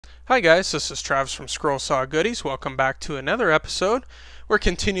Hi guys, this is Travis from Scroll Saw Goodies. Welcome back to another episode. We're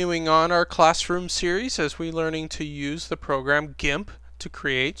continuing on our classroom series as we're learning to use the program GIMP to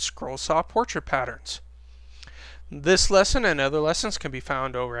create scroll saw portrait patterns. This lesson and other lessons can be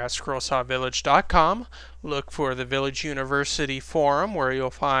found over at scrollsawvillage.com. Look for the Village University forum where you'll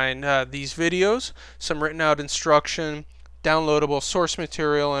find these videos, some written out instruction, downloadable source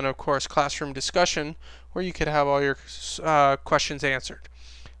material, and of course classroom discussion where you could have all your questions answered.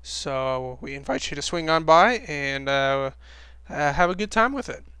 So we invite you to swing on by and have a good time with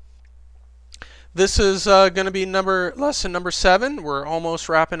it. This is going to be lesson number 7. We're almost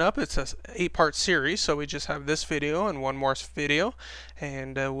wrapping up. It's an 8-part series, so we just have this video and one more video,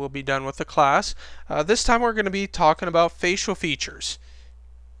 and we'll be done with the class. This time we're going to be talking about facial features.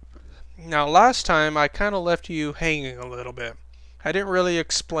 Now last time I kind of left you hanging a little bit. I didn't really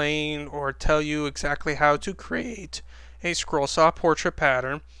explain or tell you exactly how to create a scroll saw portrait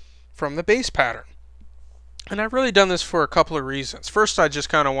pattern from the base pattern. And I've really done this for a couple of reasons. First, I just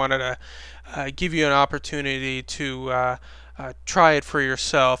kind of wanted to give you an opportunity to try it for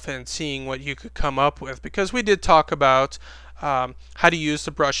yourself and seeing what you could come up with, because we did talk about how to use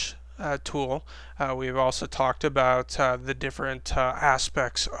the brush tool. We've also talked about the different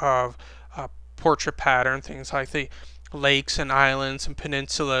aspects of portrait pattern, things like the lakes and islands and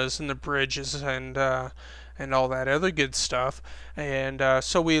peninsulas and the bridges and all that other good stuff. And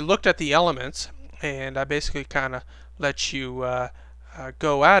so we looked at the elements, and I basically kind of let you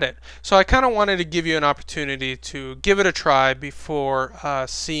go at it. So I kind of wanted to give you an opportunity to give it a try before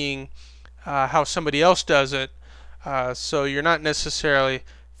seeing how somebody else does it, so you're not necessarily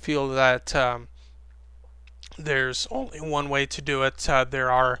feel that there's only one way to do it.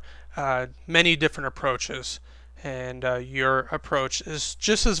 There are many different approaches, and your approach is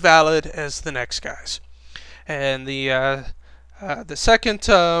just as valid as the next guy's. And the second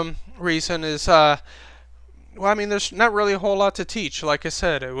reason is, well, I mean, there's not really a whole lot to teach. Like I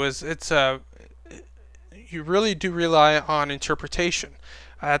said, you really do rely on interpretation.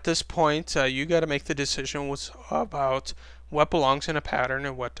 At this point, you got to make the decision about what belongs in a pattern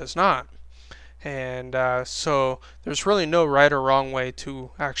and what does not. And so there's really no right or wrong way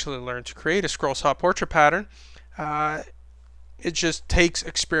to actually learn to create a scroll saw portrait pattern. It just takes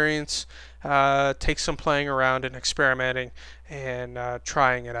experience, takes some playing around and experimenting and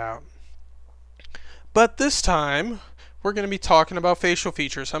trying it out. But this time we're going to be talking about facial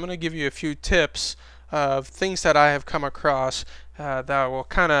features. I'm going to give you a few tips of things that I have come across that will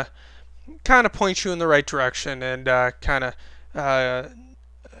kind of point you in the right direction and kind of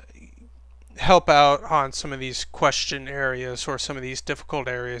help out on some of these question areas or some of these difficult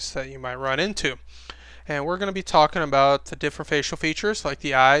areas that you might run into. And we're going to be talking about the different facial features like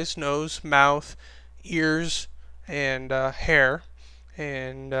the eyes, nose, mouth, ears, and hair.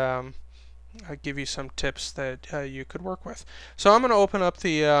 And I'll give you some tips that you could work with. So I'm going to open up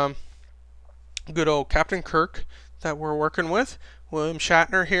the good old Captain Kirk that we're working with, William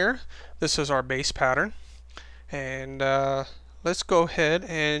Shatner here. This is our base pattern. And let's go ahead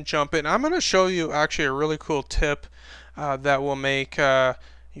and jump in. I'm going to show you actually a really cool tip that will make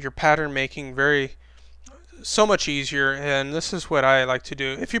your pattern making so much easier, and this is what I like to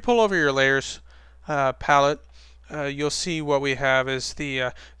do. If you pull over your layers palette, you'll see what we have is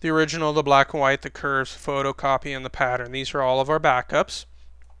the original, the black and white, the curves, photocopy, and the pattern. These are all of our backups.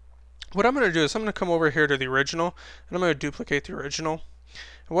 What I'm going to do is I'm going to come over here to the original, and I'm going to duplicate the original.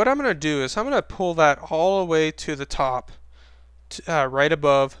 And what I'm going to do is I'm going to pull that all the way to the top, right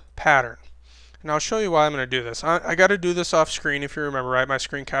above pattern. And I'll show you why I'm going to do this. I got to do this off screen. If you remember, right, my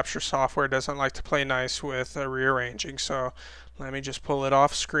screen capture software doesn't like to play nice with rearranging. So let me just pull it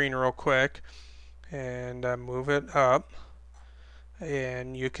off screen real quick and move it up.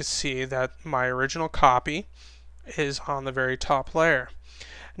 And you can see that my original copy is on the very top layer.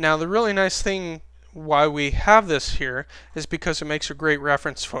 Now the really nice thing why we have this here is because it makes a great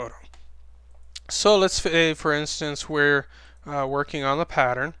reference photo. So let's say, for instance, we're working on the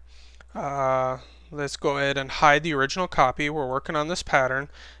pattern. Let's go ahead and hide the original copy. We're working on this pattern,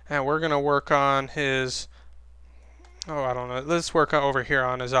 and we're going to work on his, I don't know, let's work over here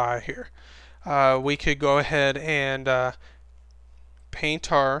on his eye here. We could go ahead and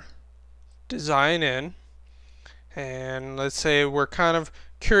paint our design in, and let's say we're kind of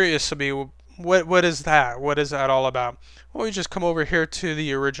curious to be, what is that? What is that all about? Well, we just come over here to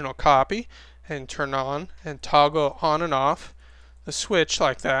the original copy and turn on and toggle on and off the switch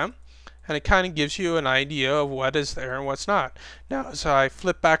like that. And it kind of gives you an idea of what is there and what's not. Now, as I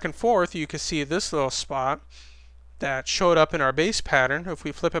flip back and forth, you can see this little spot that showed up in our base pattern. If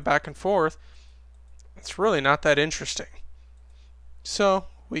we flip it back and forth, it's really not that interesting. So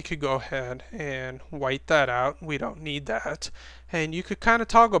we could go ahead and white that out. We don't need that. And you could kind of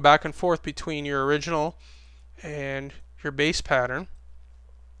toggle back and forth between your original and your base pattern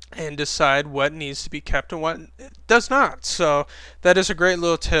and decide what needs to be kept and what does not. So that is a great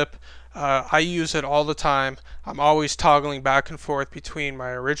little tip. I use it all the time. I'm always toggling back and forth between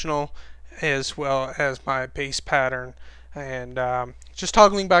my original as well as my base pattern, and just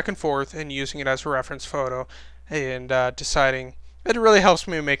toggling back and forth and using it as a reference photo and deciding. It really helps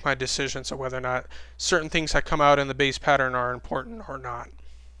me make my decisions of whether or not certain things that come out in the base pattern are important or not.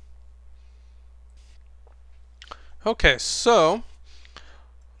 Okay, so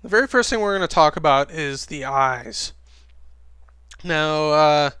the very first thing we're going to talk about is the eyes.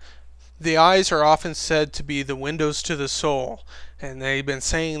 Now, the eyes are often said to be the windows to the soul, and they've been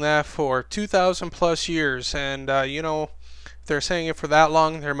saying that for 2,000 plus years. And you know, if they're saying it for that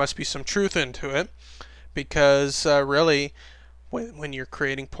long, there must be some truth into it, because really, when you're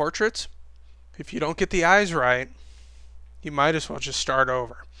creating portraits, if you don't get the eyes right, you might as well just start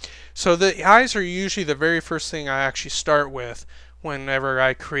over. So the eyes are usually the very first thing I actually start with whenever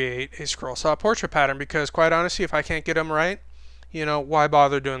I create a scroll saw portrait pattern, because quite honestly, if I can't get them right, you know, why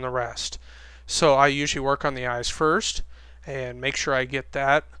bother doing the rest? So I usually work on the eyes first and make sure I get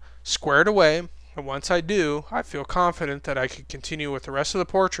that squared away. And once I do, I feel confident that I can continue with the rest of the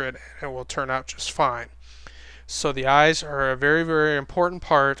portrait and it will turn out just fine. So the eyes are a very, very important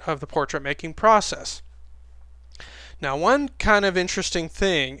part of the portrait making process. Now, one kind of interesting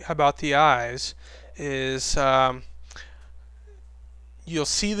thing about the eyes is you'll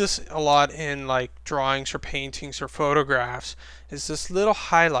see this a lot in like drawings or paintings or photographs, is this little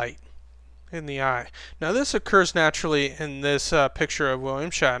highlight in the eye. Now this occurs naturally in this picture of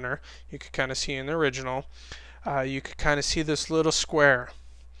William Shatner. You could kind of see in the original. You could kind of see this little square.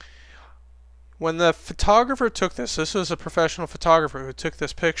 When the photographer took this was a professional photographer who took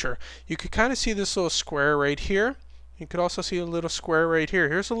this picture, you could kind of see this little square right here. You could also see a little square right here.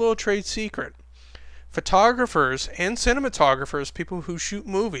 Here's a little trade secret. Photographers and cinematographers, people who shoot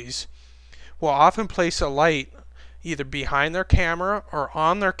movies, will often place a light either behind their camera or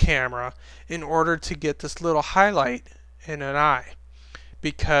on their camera in order to get this little highlight in an eye.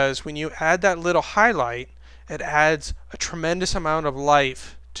 Because when you add that little highlight, it adds a tremendous amount of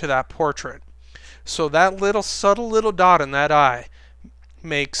life to that portrait. So that little subtle little dot in that eye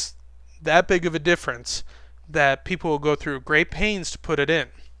makes that big of a difference that people will go through great pains to put it in.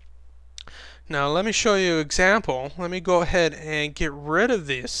 Now let me show you an example. Let me go ahead and get rid of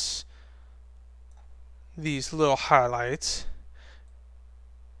these little highlights,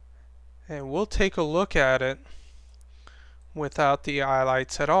 and we'll take a look at it without the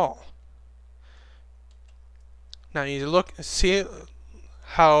highlights at all. Now you see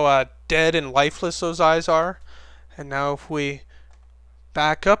how dead and lifeless those eyes are, and now if we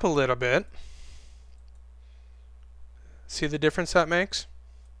back up a little bit, see the difference that makes?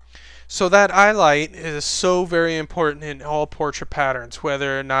 So that highlight is so very important in all portrait patterns,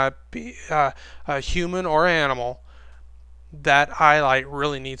 whether or not be a human or animal. That highlight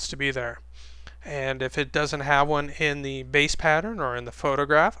really needs to be there. And if it doesn't have one in the base pattern or in the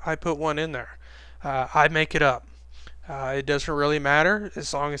photograph, I put one in there. I make it up. It doesn't really matter.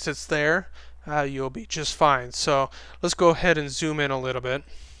 As long as it's there, you'll be just fine. So let's go ahead and zoom in a little bit.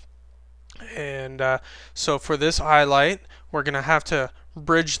 And so for this highlight, we're going to have to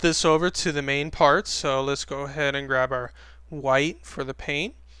bridge this over to the main part. So let's go ahead and grab our white for the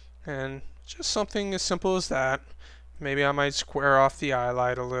paint, and just something as simple as that. Maybe I might square off the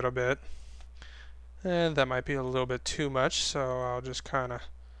highlight a little bit, and that might be a little bit too much, so I'll just kind of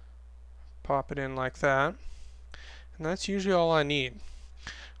pop it in like that, and that's usually all I need.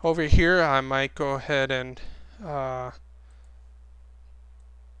 Over here I might go ahead and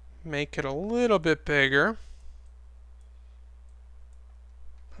make it a little bit bigger.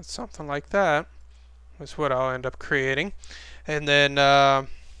 Something like that is what I'll end up creating. And then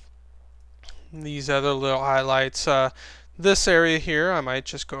these other little highlights, this area here, I might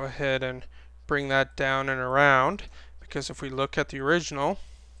just go ahead and bring that down and around, because if we look at the original,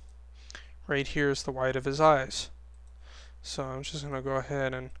 right here is the white of his eyes. So I'm just going to go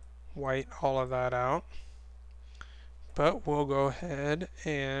ahead and white all of that out. But we'll go ahead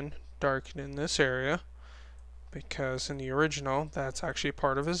and darken in this area, because in the original that's actually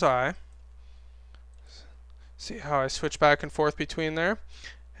part of his eye. See how I switch back and forth between there?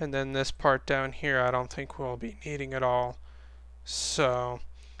 And then this part down here I don't think we'll be needing at all. So,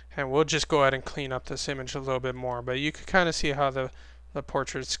 and we'll just go ahead and clean up this image a little bit more, but you can kind of see how the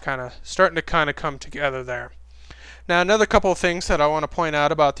portrait's kind of starting to come together there. Now another couple of things that I want to point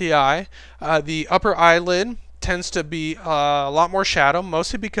out about the eye. The upper eyelid tends to be a lot more shadow,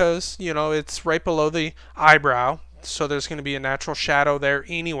 mostly because, you know, it's right below the eyebrow, so there's going to be a natural shadow there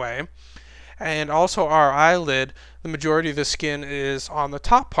anyway. And also our eyelid, the majority of the skin is on the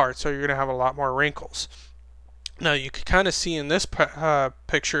top part, so you're going to have a lot more wrinkles. Now you can kind of see in this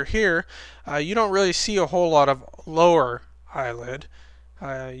picture here, you don't really see a whole lot of lower eyelid.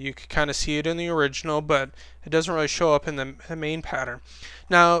 You can kind of see it in the original, but it doesn't really show up in the main pattern.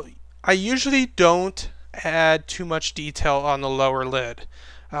 Now, I usually don't add too much detail on the lower lid.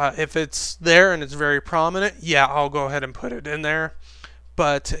 If it's there and it's very prominent, yeah, I'll go ahead and put it in there.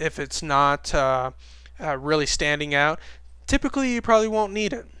 But if it's not really standing out, typically you probably won't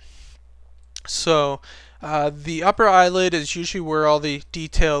need it. So the upper eyelid is usually where all the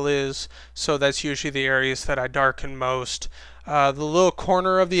detail is, so that's usually the areas that I darken most. The little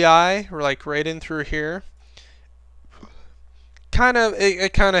corner of the eye, like right in through here,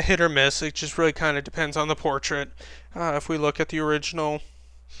 it kind of hit or miss. It just really kind of depends on the portrait. If we look at the original,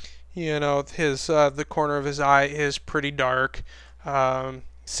 you know, the corner of his eye is pretty dark.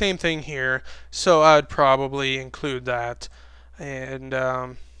 Same thing here, so I'd probably include that.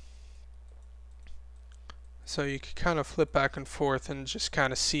 And so you can kind of flip back and forth and just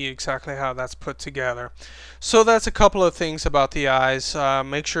kind of see exactly how that's put together. So that's a couple of things about the eyes.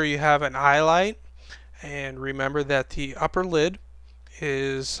 Make sure you have an eye light, and remember that the upper lid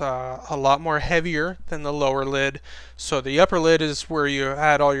is a lot more heavier than the lower lid. So the upper lid is where you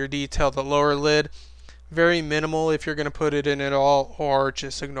add all your detail. The lower lid, very minimal if you're going to put it in at all, or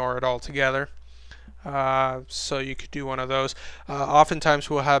just ignore it altogether. So you could do one of those. Oftentimes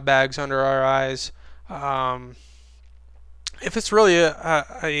we'll have bags under our eyes. If it's really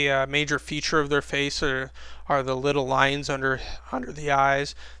a major feature of their face, or are the little lines under the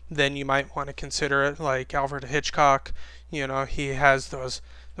eyes, then you might want to consider it. Like Alfred Hitchcock, you know, he has those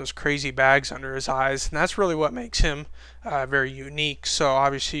crazy bags under his eyes, and that's really what makes him very unique. So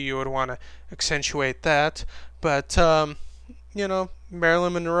obviously you would want to accentuate that. But you know,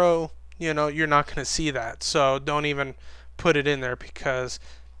 Marilyn Monroe, you know, you're not going to see that, so don't even put it in there, because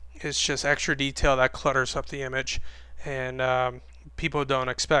it's just extra detail that clutters up the image, and people don't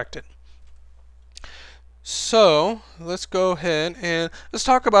expect it. So let's go ahead and let's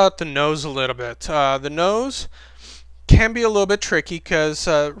talk about the nose a little bit. The nose can be a little bit tricky, because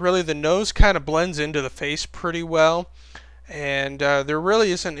really the nose kind of blends into the face pretty well, and there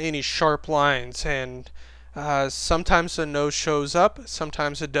really isn't any sharp lines, and sometimes the nose shows up,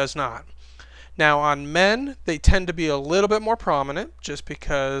 sometimes it does not. Now on men, they tend to be a little bit more prominent, just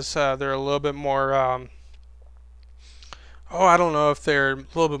because they're a little bit more I don't know if they're a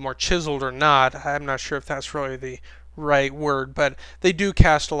little bit more chiseled or not. I'm not sure if that's really the right word, but they do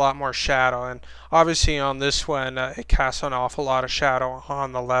cast a lot more shadow, and obviously on this one it casts an awful lot of shadow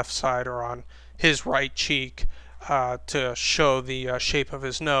on the left side, or on his right cheek, to show the shape of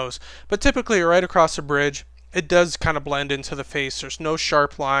his nose. But typically right across the bridge, it does kind of blend into the face. There's no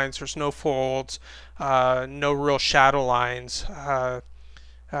sharp lines, there's no folds, no real shadow lines to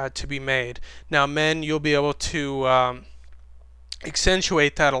be made. Now men, you'll be able to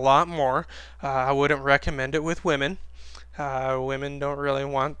accentuate that a lot more. I wouldn't recommend it with women. Women don't really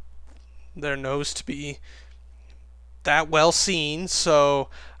want their nose to be that well seen, so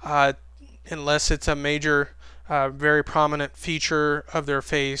unless it's a major very prominent feature of their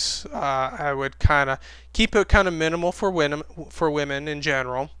face, I would kind of keep it kind of minimal for women in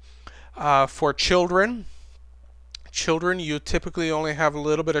general. For children, you typically only have a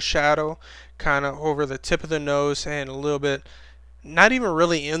little bit of shadow kind of over the tip of the nose, and a little bit, not even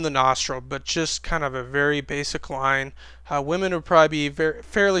really in the nostril, but just kind of a very basic line. Women would probably be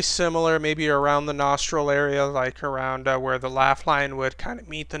fairly similar, maybe around the nostril area, like around where the laugh line would kind of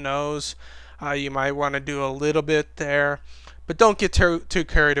meet the nose. You might want to do a little bit there, but don't get too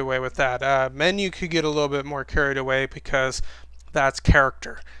carried away with that. Men, you could get a little bit more carried away, because that's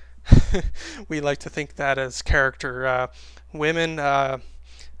character. We like to think that as character. Women,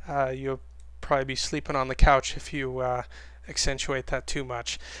 you'll probably be sleeping on the couch if you accentuate that too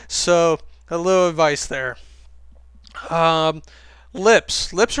much. So a little advice there.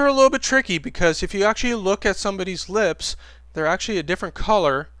 Lips are a little bit tricky, because if you actually look at somebody's lips, they're actually a different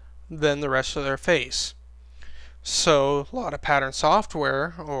color than the rest of their face. So a lot of pattern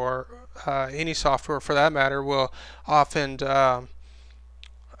software, or any software for that matter, will often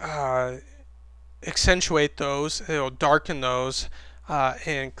accentuate those. It'll darken those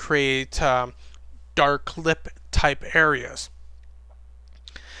and create dark lip type areas.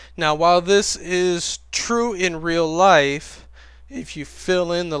 Now while this is true in real life, if you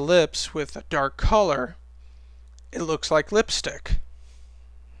fill in the lips with a dark color, it looks like lipstick.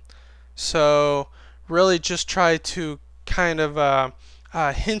 So really just try to kind of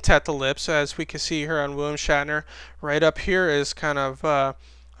hint at the lips, as we can see here on William Shatner. Right up here is kind of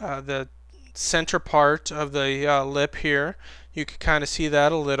the center part of the lip here. You can kind of see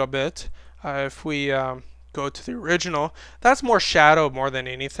that a little bit. If we go to the original, that's more shadow more than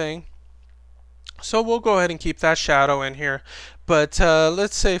anything. So we'll go ahead and keep that shadow in here. But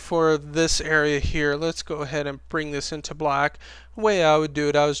let's say for this area here, let's go ahead and bring this into black. The way I would do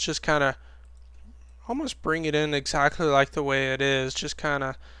it, I was just kind of almost bring it in exactly like the way it is. Just kind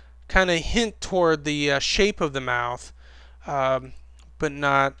of hint toward the shape of the mouth, but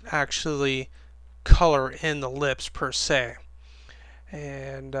not actually color in the lips per se.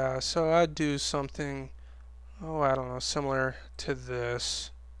 And so I'd do something, oh, I don't know, similar to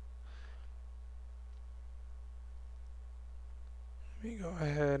this. Let me go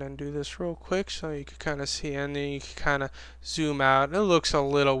ahead and do this real quick so you can kind of see, and then you can kind of zoom out. It looks a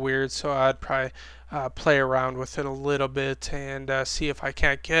little weird, so I'd probably play around with it a little bit and see if I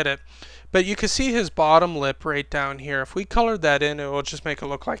can't get it. But you can see his bottom lip right down here. If we colored that in, it will just make it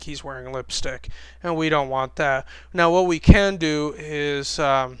look like he's wearing lipstick, and we don't want that. Now what we can do is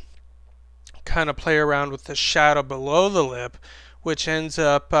kind of play around with the shadow below the lip, which ends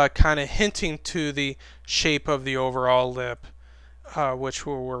up kind of hinting to the shape of the overall lip. Which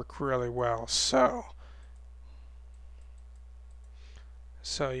will work really well. So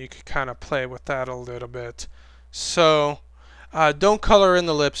you could kind of play with that a little bit. So don't color in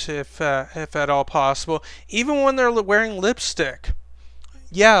the lips if at all possible. Even when they're wearing lipstick,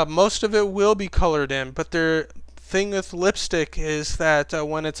 yeah, most of it will be colored in. But the thing with lipstick is that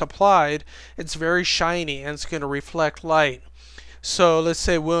when it's applied, it's very shiny and it's going to reflect light. So let's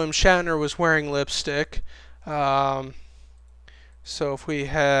say William Shatner was wearing lipstick. So if we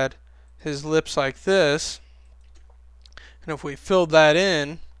had his lips like this, and if we filled that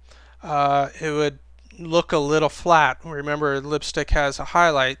in, it would look a little flat. Remember, lipstick has a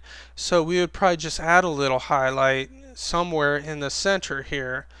highlight, so we would probably just add a little highlight somewhere in the center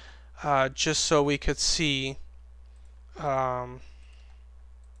here, just so we could see. I'm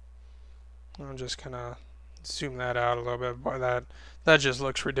just gonna zoom that out a little bit. Boy, that just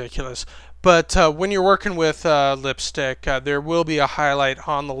looks ridiculous. But when you're working with lipstick, there will be a highlight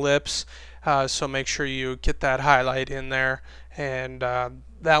on the lips, so make sure you get that highlight in there, and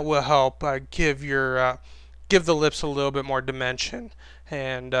that will help give the lips a little bit more dimension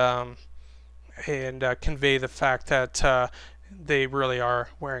and convey the fact that they really are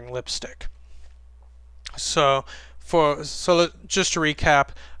wearing lipstick. So just to recap,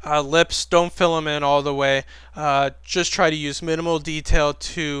 lips, don't fill them in all the way. Just try to use minimal detail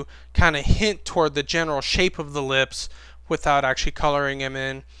to kind of hint toward the general shape of the lips without actually coloring them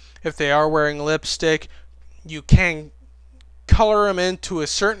in. If they are wearing lipstick, you can color them in to a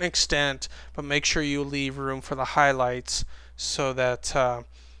certain extent, but make sure you leave room for the highlights so that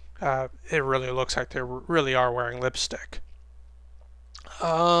it really looks like they really are wearing lipstick.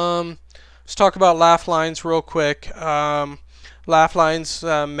 Let's talk about laugh lines real quick. Laugh lines,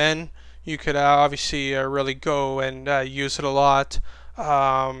 men, you could obviously really go and use it a lot.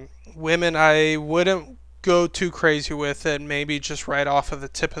 Women, I wouldn't go too crazy with it. Maybe just right off of the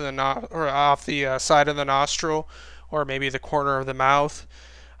tip of the or off the side of the nostril, or maybe the corner of the mouth,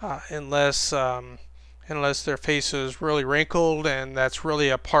 unless their face is really wrinkled and that's really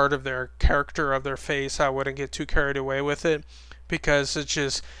a part of their character of their face. I wouldn't get too carried away with it, because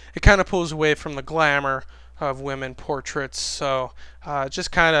it kind of pulls away from the glamour of women portraits. So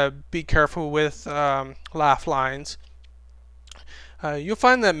just kind of be careful with laugh lines. You'll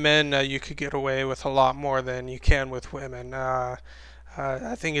find that men, you could get away with a lot more than you can with women. I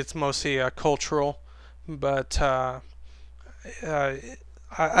think it's mostly cultural, but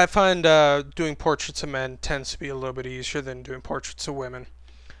I find doing portraits of men tends to be a little bit easier than doing portraits of women.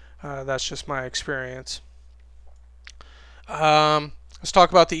 That's just my experience. Let's talk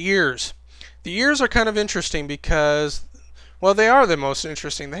about the ears. The ears are kind of interesting because, well, they are the most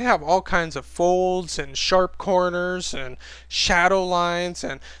interesting. They have all kinds of folds and sharp corners and shadow lines,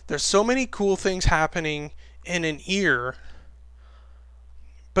 and there's so many cool things happening in an ear.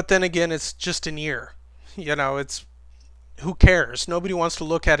 But then again, it's just an ear. You know, it's, who cares? Nobody wants to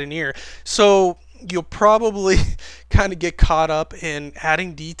look at an ear. So you'll probably kind of get caught up in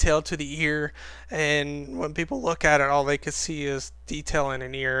adding detail to the ear, and when people look at it, all they can see is detail in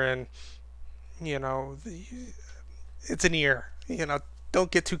an ear, and you know, it's an ear. You know,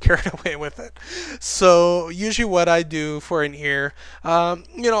 don't get too carried away with it. So usually what I do for an ear,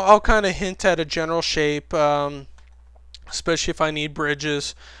 you know, I'll kind of hint at a general shape, especially if I need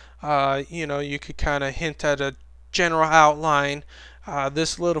bridges. You know, you could kind of hint at a general outline.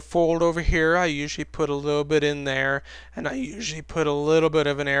 This little fold over here, I usually put a little bit in there, and I usually put a little bit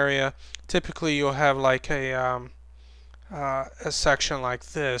of an area. Typically you'll have like a section like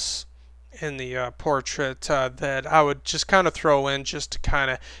this in the portrait that I would just kind of throw in just to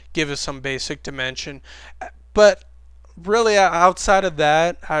kind of give it some basic dimension. But really outside of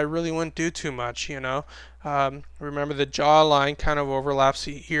that, I really wouldn't do too much, you know. Remember the jawline kind of overlaps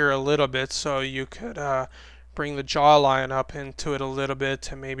the ear a little bit, so you could bring the jawline up into it a little bit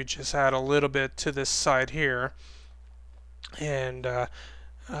to maybe just add a little bit to this side here, and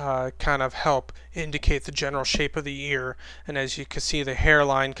kind of help indicate the general shape of the ear. And as you can see, the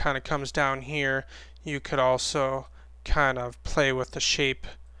hairline kind of comes down here. You could also kind of play with the shape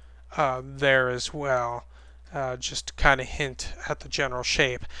there as well, just to kind of hint at the general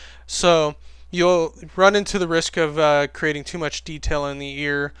shape. So you'll run into the risk of creating too much detail in the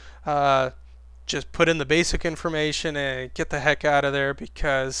ear. Just put in the basic information and get the heck out of there,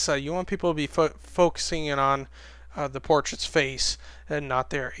 because you want people to be focusing in on the portrait's face and not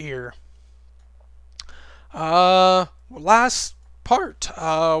their ear. Last part,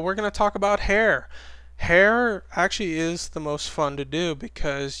 we're going to talk about hair. Hair actually is the most fun to do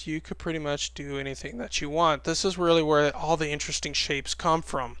because you could pretty much do anything that you want. This is really where all the interesting shapes come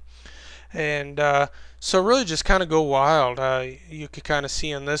from. And so really just kind of go wild. You could kind of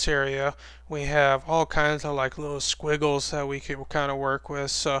see in this area we have all kinds of like little squiggles that we could kind of work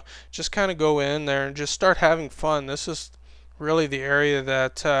with. So just kind of go in there and just start having fun. This is really the area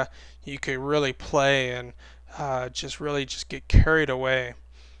that you could really play and just really just get carried away.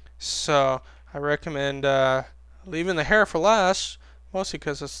 So I recommend leaving the hair for last, mostly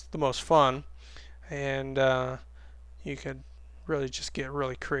because it's the most fun, and you could really just get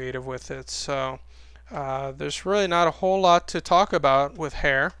really creative with it. So there's really not a whole lot to talk about with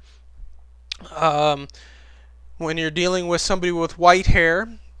hair. When you're dealing with somebody with white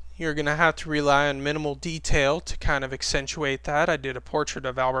hair, you're going to have to rely on minimal detail to kind of accentuate that. I did a portrait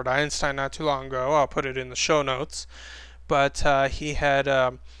of Albert Einstein not too long ago. I'll put it in the show notes. But he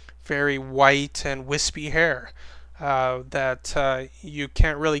had very white and wispy hair that you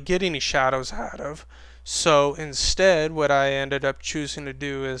can't really get any shadows out of. So instead, what I ended up choosing to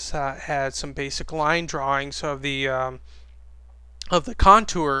do is add some basic line drawings of the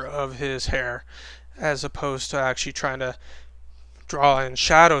contour of his hair, as opposed to actually trying to draw in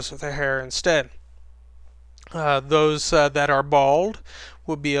shadows of the hair instead. Those that are bald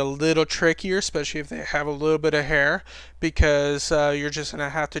will be a little trickier, especially if they have a little bit of hair, because you're just going to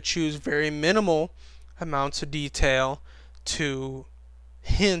have to choose very minimal amounts of detail to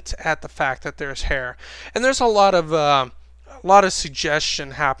hint at the fact that there's hair. And there's a lot of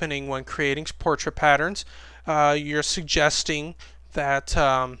suggestion happening when creating portrait patterns. You're suggesting that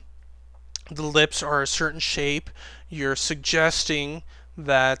the lips are a certain shape. You're suggesting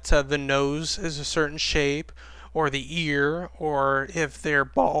that the nose is a certain shape, or the ear, or if they're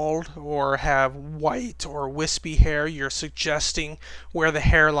bald or have white or wispy hair, you're suggesting where the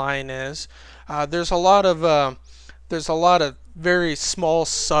hairline is. There's a lot of very small,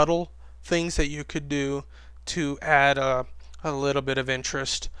 subtle things that you could do to add a little bit of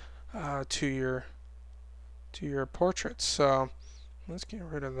interest to your portraits. So let's get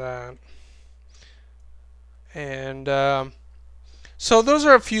rid of that. And so those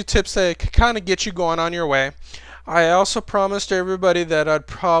are a few tips that could kind of get you going on your way. I also promised everybody that I'd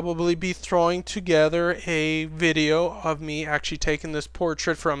probably be throwing together a video of me actually taking this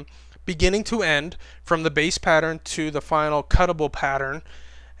portrait from beginning to end, from the base pattern to the final cuttable pattern,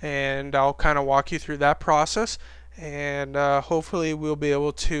 and I'll kind of walk you through that process, and hopefully we'll be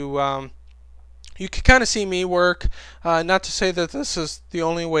able to you can kind of see me work. Not to say that this is the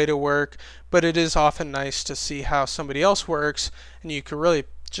only way to work, but it is often nice to see how somebody else works, and you can really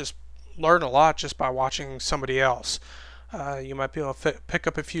just learn a lot just by watching somebody else. You might be able to pick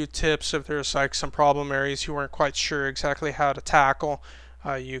up a few tips if there's like some problem areas you weren't quite sure exactly how to tackle.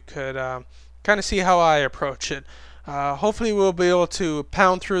 You could kind of see how I approach it. Hopefully we'll be able to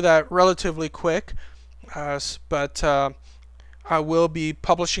pound through that relatively quick, but I will be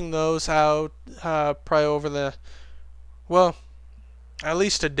publishing those out probably over at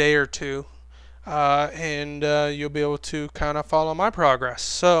least a day or two, and you'll be able to kind of follow my progress.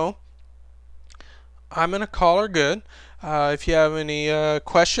 So I'm going to call her good. If you have any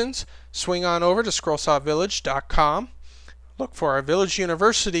questions, swing on over to scrollsawvillage.com. Look for our Village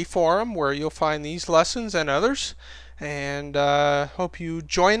University forum where you'll find these lessons and others. And hope you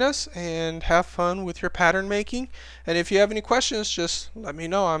join us and have fun with your pattern making. And if you have any questions, just let me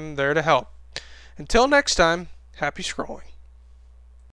know. I'm there to help. Until next time, happy scrolling.